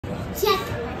Check.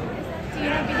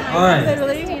 All right.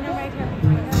 Literally. Dina right here.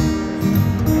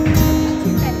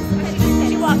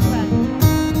 She walked around.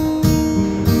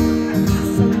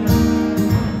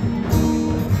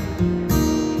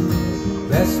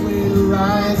 Best way to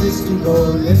rise is to go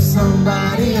lift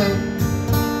somebody up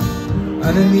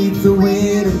underneath the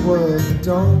weight of world, but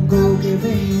don't go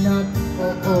giving up.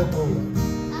 Oh, oh, oh.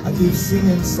 I keep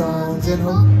singing songs and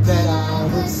hope that I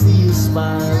would see you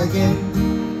smile again.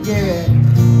 Yeah,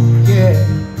 yeah.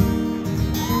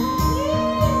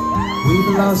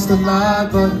 We've lost a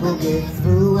lot, but we'll get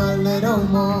through a little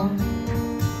more.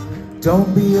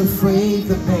 Don't be afraid,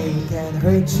 the pain can't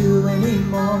hurt you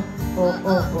anymore. Oh,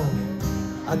 oh, oh.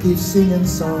 I keep singing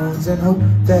songs and hope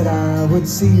that I would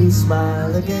see you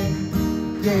smile again.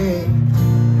 Yeah,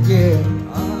 yeah.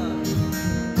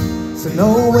 So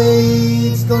no way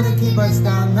it's gonna keep us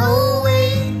down. No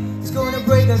way it's gonna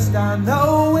break us down.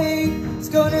 No way it's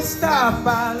gonna stop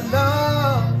our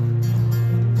love.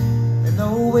 And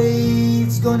no way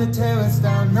it's gonna tear us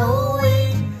down. No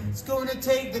way it's gonna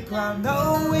take the crown.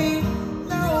 No way,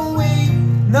 no way,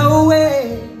 no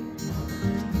way.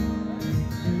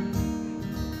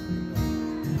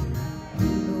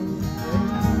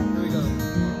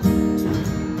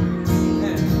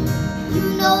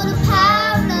 Know the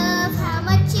power of love, how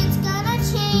much it's gonna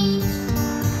change.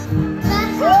 But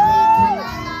how we come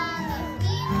along if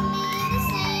we remain the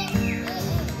same.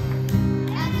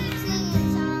 I keep singing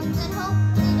songs and hope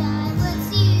that I would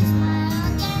see you smile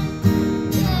again.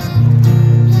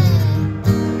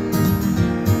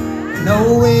 No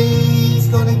way it's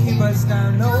gonna keep us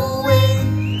down. No way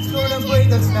it's gonna break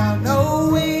us down. No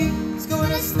way it's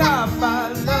gonna stop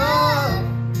our love.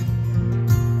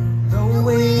 No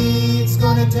way it's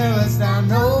gonna tear us down.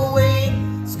 No way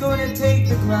it's gonna take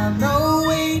the crown. No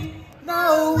way,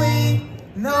 no way,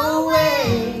 no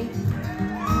way.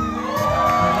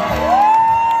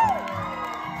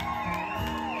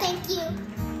 Thank you.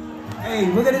 Hey,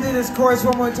 we're gonna do this chorus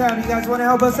one more time. You guys wanna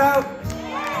help us out?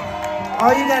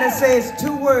 All you gotta say is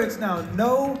 2 words now.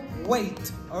 No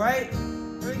wait. Alright?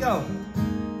 Here we go.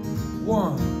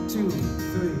 1, 2,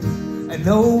 3. And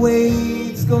no way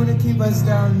it's gonna keep us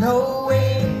down. No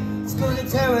way it's gonna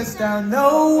tear us down.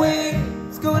 No way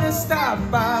it's gonna stop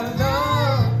our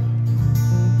love.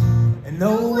 And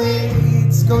no way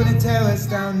it's gonna tear us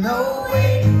down. No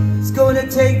way it's gonna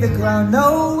take the crown.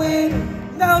 No way,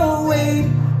 no way,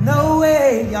 no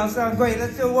way. Y'all sound great.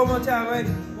 Let's do it one more time, right?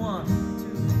 1,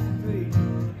 2, 3.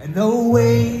 And no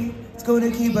way it's gonna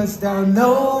keep us down.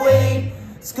 No way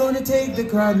it's gonna take the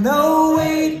crown. No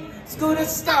way it's gonna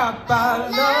stop our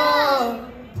love.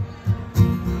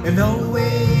 And no way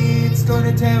it's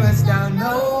gonna tear us down.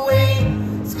 No way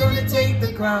it's gonna take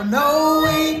the crown. No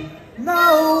way,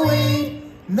 no way,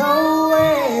 no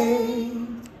way.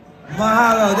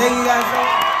 Mahalo. Thank you guys so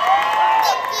much.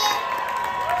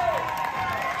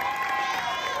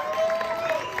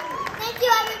 Thank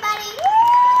you, everybody.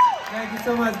 Thank you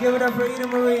so much. Give it up for Ina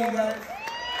Marie, guys.